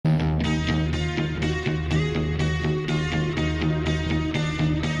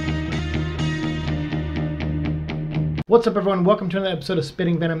What's up, everyone? Welcome to another episode of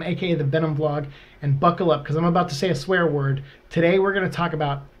Spitting Venom, aka the Venom Vlog, and buckle up because I'm about to say a swear word. Today we're going to talk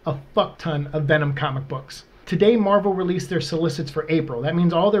about a fuck ton of Venom comic books. Today Marvel released their solicits for April. That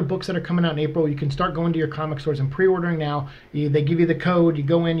means all their books that are coming out in April, you can start going to your comic stores and pre-ordering now. They give you the code, you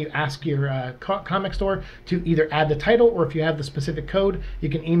go in, you ask your comic store to either add the title, or if you have the specific code, you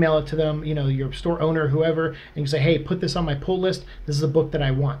can email it to them, your store owner or whoever, and you say, hey, put this on my pull list. This is a book that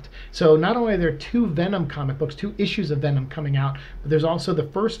I want. So not only are there 2 Venom comic books, 2 issues of Venom coming out, but there's also the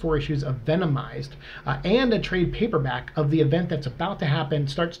first 4 issues of Venomized, and a trade paperback of the event that's about to happen.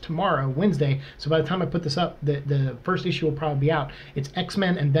 Starts tomorrow, Wednesday. So by the time I put this up, the first issue will probably be out. It's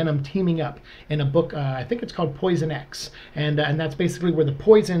X-Men and Venom teaming up in a book, I think it's called Poison X, and that's basically where the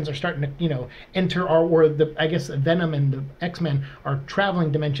poisons are starting to, enter I guess Venom and the X-Men are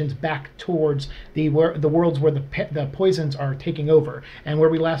traveling dimensions back towards the worlds where the poisons are taking over. And where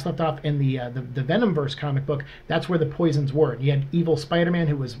we last left off in the Venomverse comic book, that's where the poisons were. You had evil Spider-Man,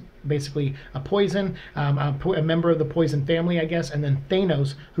 who was basically a poison, a member of the poison family, I guess, and then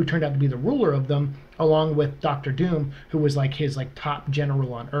Thanos, who turned out to be the ruler of them, along with Dr. Doom, who was his top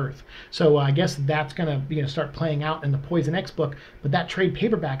general on Earth. So I guess that's gonna start playing out in the Poison X book. But that trade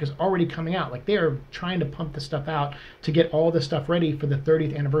paperback is already coming out. They are trying to pump this stuff out to get all this stuff ready for the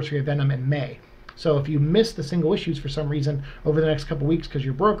 30th anniversary of Venom in May. So if you missed the single issues for some reason over the next couple weeks because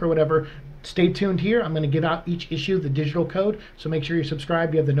you're broke or whatever, stay tuned here. I'm going to give out each issue the digital code, so make sure you're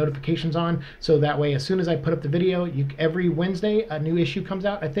subscribed, you have the notifications on, so that way as soon as I put up the video, every Wednesday a new issue comes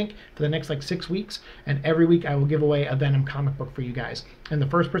out, I think, for the next 6 weeks, and every week I will give away a Venom comic book for you guys. And the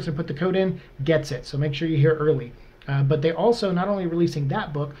first person to put the code in gets it, so make sure you're here early. But they also not only releasing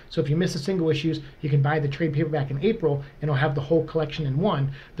that book, so if you miss the single issues, you can buy the trade paperback in April, and it'll have the whole collection in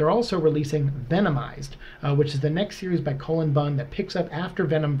one. They're also releasing Venomized, which is the next series by Cullen Bunn that picks up after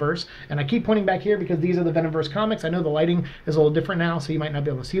Venomverse. And I keep pointing back here because these are the Venomverse comics. I know the lighting is a little different now, so you might not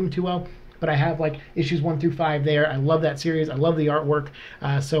be able to see them too well. But I have issues 1 through 5 there. I love that series. I love the artwork.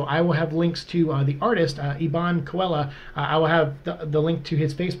 So I will have links to the artist, Iban Coella. I will have the link to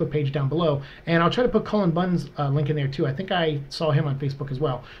his Facebook page down below. And I'll try to put Cullen Bunn's link in there too. I think I saw him on Facebook as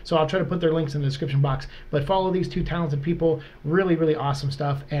well. So I'll try to put their links in the description box. But follow these 2 talented people. Really, really awesome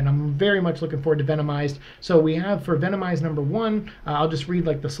stuff. And I'm very much looking forward to Venomized. So we have for Venomized number 1, I'll just read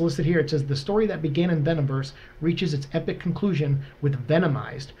the solicit here. It says, the story that began in Venomverse reaches its epic conclusion with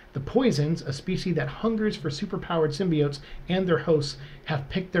Venomized. The poisons, a species that hungers for superpowered symbiotes and their hosts, have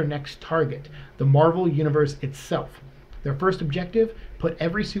picked their next target, the Marvel Universe itself. Their first objective, put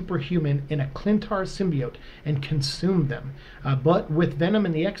every superhuman in a Clintar symbiote and consume them. But with Venom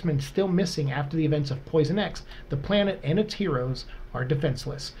and the X-Men still missing after the events of Poison X, the planet and its heroes are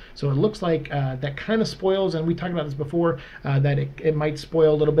defenseless. So it looks like that kind of spoils, and we talked about this before, that it might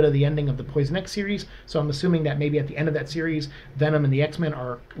spoil a little bit of the ending of the Poison X series. So I'm assuming that maybe at the end of that series, Venom and the X-Men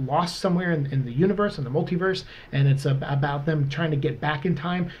are lost somewhere in the universe, in the multiverse, and it's about them trying to get back in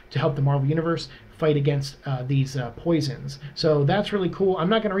time to help the Marvel Universe fight against these poisons. So that's really cool. I'm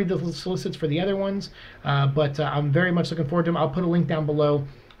not going to read the solicits for the other ones, but I'm very much looking forward to them. I'll put a link down below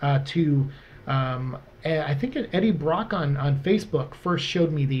to I think Eddie Brock on Facebook first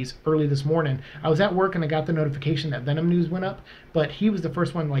showed me these early this morning. I was at work and I got the notification that Venom news went up, but he was the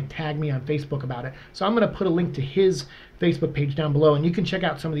first one to tag me on Facebook about it. So I'm going to put a link to his Facebook page down below, and you can check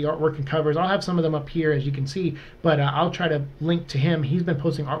out some of the artwork and covers. I'll have some of them up here, as you can see, but I'll try to link to him. He's been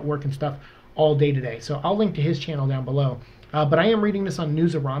posting artwork and stuff all day today, so I'll link to his channel down below. But I am reading this on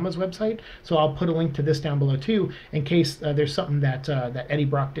Newsarama's website, so I'll put a link to this down below too, in case there's something that Eddie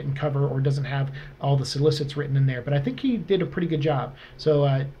Brock didn't cover or doesn't have all the solicits written in there. But I think he did a pretty good job. So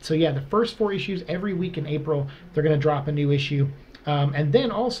yeah, the first 4 issues every week in April, they're going to drop a new issue. And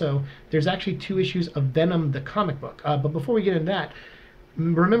then also, there's actually 2 issues of Venom the comic book. But before we get into that,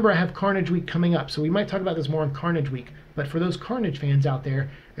 remember I have Carnage Week coming up, so we might talk about this more on Carnage Week. But for those Carnage fans out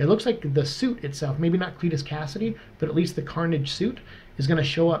there, it looks like the suit itself, maybe not Cletus Cassidy, but at least the Carnage suit, is going to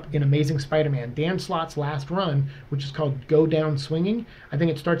show up in Amazing Spider-Man. Dan Slott's last run, which is called Go Down Swinging, I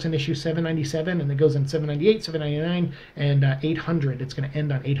think it starts in issue 797, and it goes in 798, 799, and 800. It's going to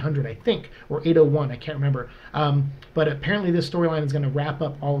end on 800, I think, or 801, I can't remember. But apparently this storyline is going to wrap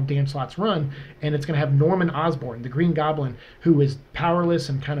up all of Dan Slott's run, and it's going to have Norman Osborn, the Green Goblin, who is powerless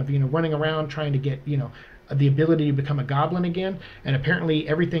and kind of, running around trying to get, the ability to become a goblin again. And apparently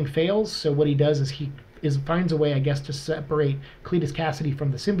everything fails, so what he does is he finds a way, I guess, to separate Cletus Cassidy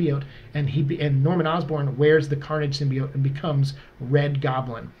from the symbiote, and Norman Osborn wears the Carnage symbiote and becomes Red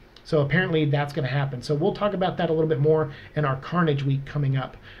Goblin. So apparently that's going to happen. So we'll talk about that a little bit more in our Carnage Week coming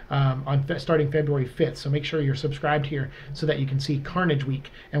up starting February 5th. So make sure you're subscribed here so that you can see Carnage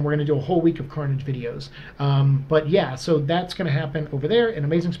Week. And we're going to do a whole week of Carnage videos. But yeah, so that's going to happen over there in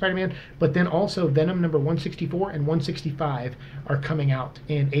Amazing Spider-Man. But then also Venom number 164 and 165 are coming out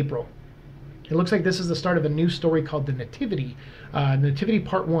in April. It looks like this is the start of a new story called The Nativity. Nativity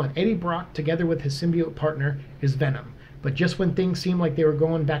Part 1. Eddie Brock, together with his symbiote partner, is Venom. But just when things seem like they were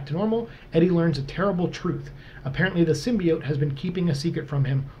going back to normal, Eddie learns a terrible truth. Apparently the symbiote has been keeping a secret from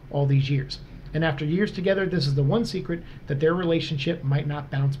him all these years. And after years together, this is the one secret that their relationship might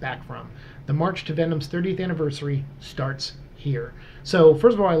not bounce back from. The march to Venom's 30th anniversary starts here. So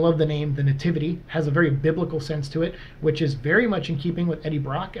first of all, I love the name. The Nativity has a very biblical sense to it, which is very much in keeping with Eddie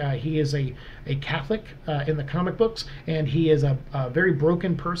Brock. He is a Catholic in the comic books, and he is a very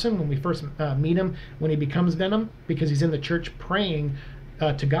broken person when we first meet him when he becomes Venom, because he's in the church praying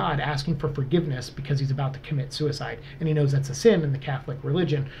to God, asking for forgiveness because he's about to commit suicide, and he knows that's a sin in the Catholic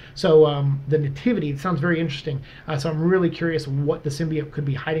religion. So the Nativity, it sounds very interesting. So I'm really curious what the symbiote could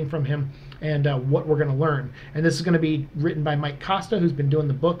be hiding from him and what we're going to learn. And this is going to be written by Mike Costa, who's been doing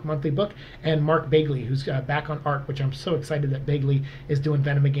the book, monthly book, and Mark Bagley, who's back on art, which I'm so excited that Bagley is doing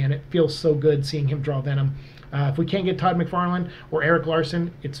Venom again. It feels so good seeing him draw Venom. If we can't get Todd McFarlane or Eric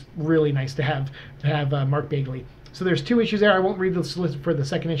Larson, it's really nice to have Mark Bagley. So there's 2 issues there. I won't read the solicit for the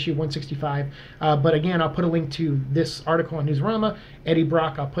second issue, 165. But again, I'll put a link to this article on Newsarama. Eddie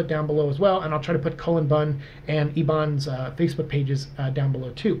Brock I'll put down below as well. And I'll try to put Cullen Bunn and Eban's Facebook pages down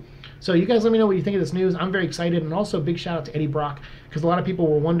below too. So you guys let me know what you think of this news. I'm very excited. And also a big shout out to Eddie Brock, because a lot of people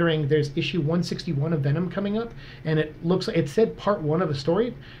were wondering, there's issue 161 of Venom coming up. And it looks like it said part 1 of a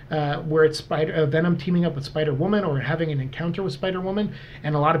story where it's Venom teaming up with Spider-Woman or having an encounter with Spider-Woman.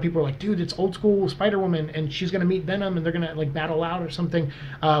 And a lot of people are like, dude, it's old school Spider-Woman and she's going to meet Venom and they're going to like battle out or something.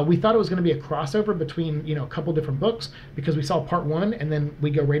 We thought it was going to be a crossover between, you know, a couple different books, because we saw part 1 and then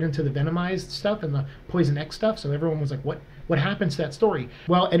we go right into the Venomized stuff and the Poison X stuff. So everyone was like, what happens to that story?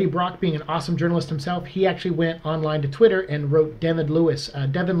 Well, Eddie Brock, being an awesome journalist himself, he actually went online to Twitter and wrote Devin Lewis.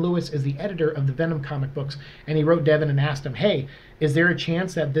 Devin Lewis is the editor of the Venom comic books, and he wrote Devin and asked him, hey, is there a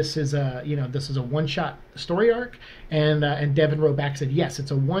chance that this is a, you know, this is a one-shot story arc? And Devin wrote back, said, yes,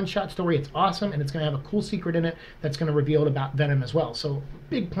 it's a one-shot story. It's awesome, and it's going to have a cool secret in it that's going to reveal about Venom as well. So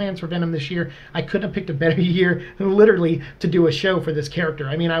big plans for Venom this year. I couldn't have picked a better year, literally, to do a show for this character.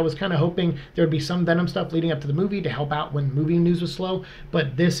 I mean, I was kind of hoping there would be some Venom stuff leading up to the movie to help out when movie news was slow,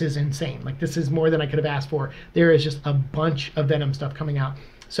 but this is insane. Like, this is more than I could have asked for. There is just a bunch of Venom stuff coming out.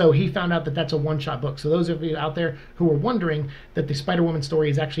 So he found out that that's a one-shot book. So those of you out there who are wondering, that the Spider-Woman story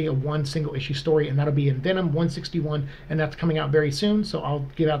is actually a one single issue story, and that'll be in Venom 161, and that's coming out very soon. So I'll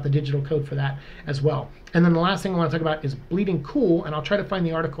give out the digital code for that as well. And then the last thing I want to talk about is Bleeding Cool, and I'll try to find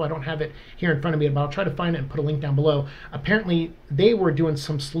the article. I don't have it here in front of me, but I'll try to find it and put a link down below. Apparently, they were doing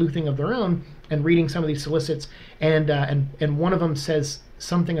some sleuthing of their own and reading some of these solicits, and one of them says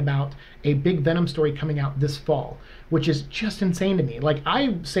something about a big Venom story coming out this fall, which is just insane to me. Like,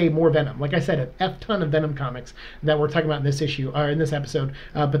 I say more Venom. Like I said, an F-ton of Venom comics that we're talking about in this issue, or in this episode.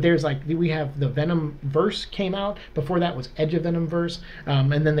 But there's like, we have the Venom verse came out. Before that was Edge of Venom verse.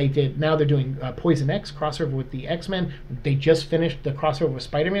 And then now they're doing Poison X, crossover with the X-Men. They just finished the crossover with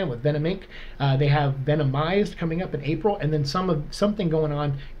Spider-Man with Venom Inc. They have Venomized coming up in April, and then something going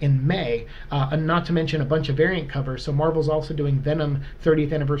on in May. And not to mention a bunch of variant covers. So Marvel's also doing Venom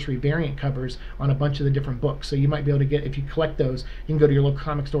 30th anniversary variant covers on a bunch of the different books. So you might be able to get, if you collect those, you can go to your local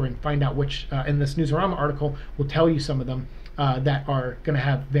comic store and find out which, in this Newsarama article will tell you some of them that are going to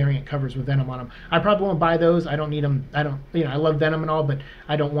have variant covers with Venom on them. I probably won't buy those. I don't need them. I don't, you know, I love Venom and all, but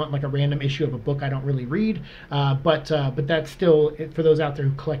I don't want like a random issue of a book I don't really read. But that's still, for those out there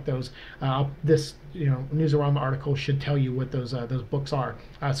who collect those, this, you know, Newsarama article should tell you what those books are.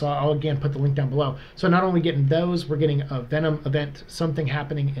 So I'll again put the link down below. So not only getting those, we're getting a Venom event, something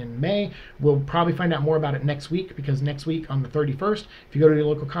happening in May. We'll probably find out more about it next week, because next week on the 31st, if you go to your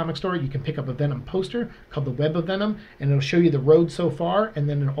local comic store, you can pick up a Venom poster called The Web of Venom, and it'll show you the road so far, and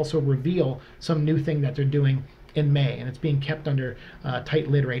then it'll also reveal some new thing that they're doing in May, and it's being kept under tight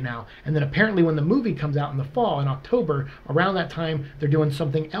lid right now. And then apparently when the movie comes out in the fall, in October, around that time, they're doing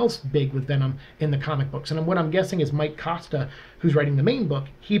something else big with Venom in the comic books. And what I'm guessing is Mike Costa, who's writing the main book,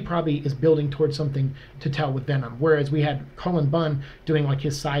 he probably is building towards something to tell with Venom. Whereas we had Cullen Bunn doing like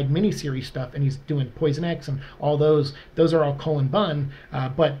his side miniseries stuff, and he's doing Poison X and all those are all Cullen Bunn,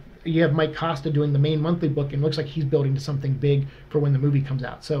 but you have Mike Costa doing the main monthly book, and it looks like he's building to something big for when the movie comes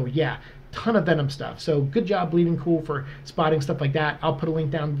out. So yeah, ton of Venom stuff. So good job, Bleeding Cool, for spotting stuff like that. I'll put a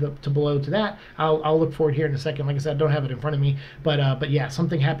link down to below to that. I'll look for it here in a second. Like I said, I don't have it in front of me, but yeah,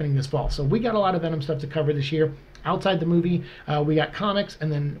 something happening this fall. So we got a lot of Venom stuff to cover this year. Outside the movie, we got comics,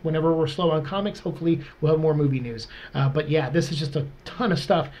 and then whenever we're slow on comics, hopefully we'll have more movie news. But yeah, this is just a ton of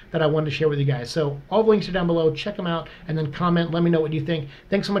stuff that I wanted to share with you guys. So all the links are down below. Check them out, and then comment. Let me know what you think.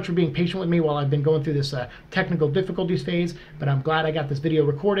 Thanks so much for being patient with me while I've been going through this technical difficulties phase, but I'm glad I got this video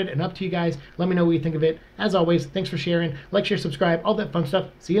recorded and up to you guys. Let me know what you think of it. As always, thanks for sharing. Like, share, subscribe, all that fun stuff.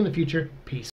 See you in the future. Peace.